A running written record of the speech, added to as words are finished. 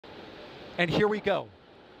And here we go.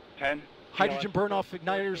 10. Hydrogen burn-off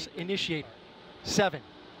igniters initiated. 7,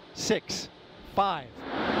 6, 5.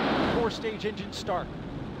 4-stage engine start.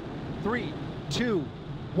 3, 2,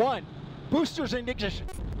 1. Boosters in ignition.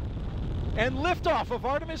 And liftoff of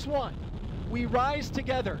Artemis I. We rise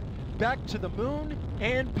together back to the moon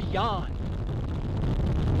and beyond.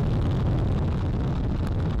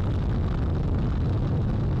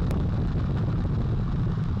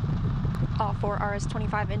 All 4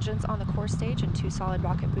 RS-25 engines on the core stage and 2 solid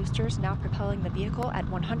rocket boosters now propelling the vehicle at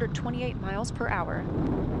 128 miles per hour.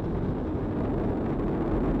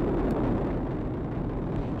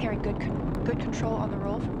 Hearing good control on the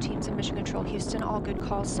roll from teams in Mission Control Houston. All good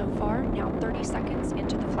calls so far. Now 30 seconds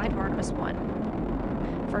into the flight of Artemis I.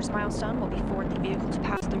 First milestone will be for the vehicle to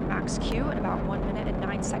pass through max Q at about 1 minute and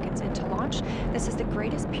 9 seconds into launch. This is the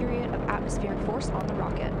greatest period of atmospheric force on the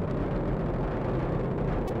rocket.